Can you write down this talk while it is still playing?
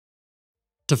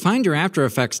To find your After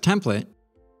Effects template,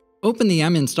 open the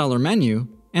M-Installer menu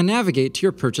and navigate to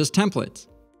your purchased templates.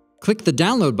 Click the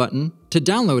Download button to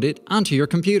download it onto your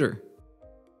computer.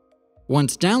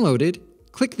 Once downloaded,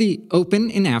 click the Open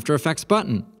in After Effects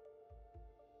button.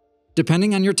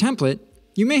 Depending on your template,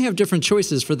 you may have different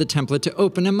choices for the template to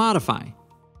open and modify.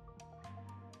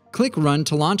 Click Run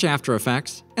to launch After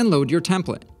Effects and load your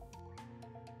template.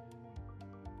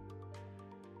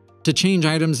 To change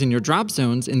items in your drop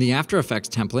zones in the After Effects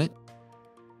template,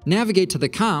 navigate to the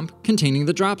comp containing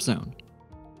the drop zone.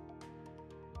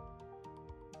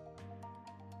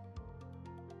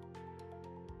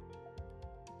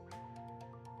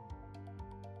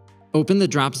 Open the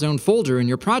drop zone folder in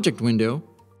your project window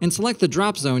and select the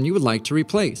drop zone you would like to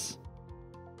replace.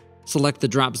 Select the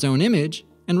drop zone image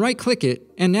and right-click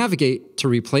it and navigate to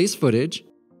Replace Footage,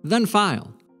 then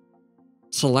File.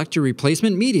 Select your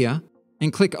replacement media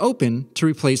and click Open to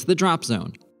replace the drop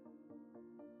zone.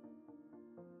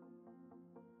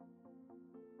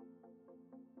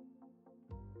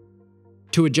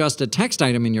 To adjust a text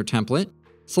item in your template,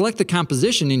 select the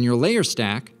composition in your layer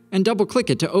stack and double-click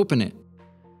it to open it.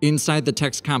 Inside the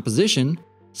text composition,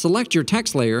 select your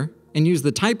text layer and use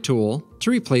the Type tool to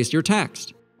replace your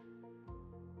text.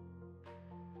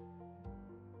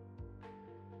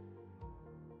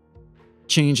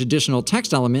 Change additional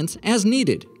text elements as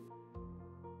needed.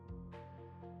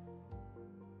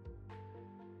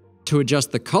 To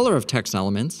adjust the color of text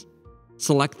elements,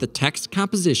 select the text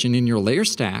composition in your layer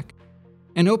stack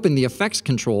and open the effects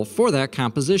control for that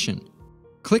composition.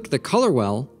 Click the color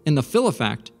well in the fill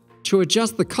effect to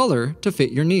adjust the color to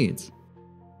fit your needs.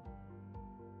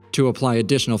 To apply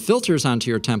additional filters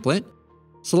onto your template,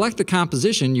 select the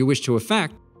composition you wish to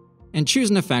affect and choose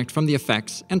an effect from the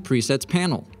Effects and Presets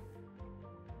panel.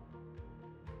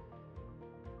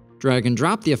 Drag and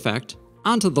drop the effect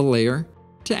onto the layer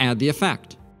to add the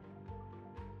effect.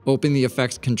 Open the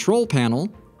Effects Control panel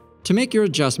to make your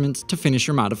adjustments to finish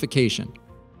your modification.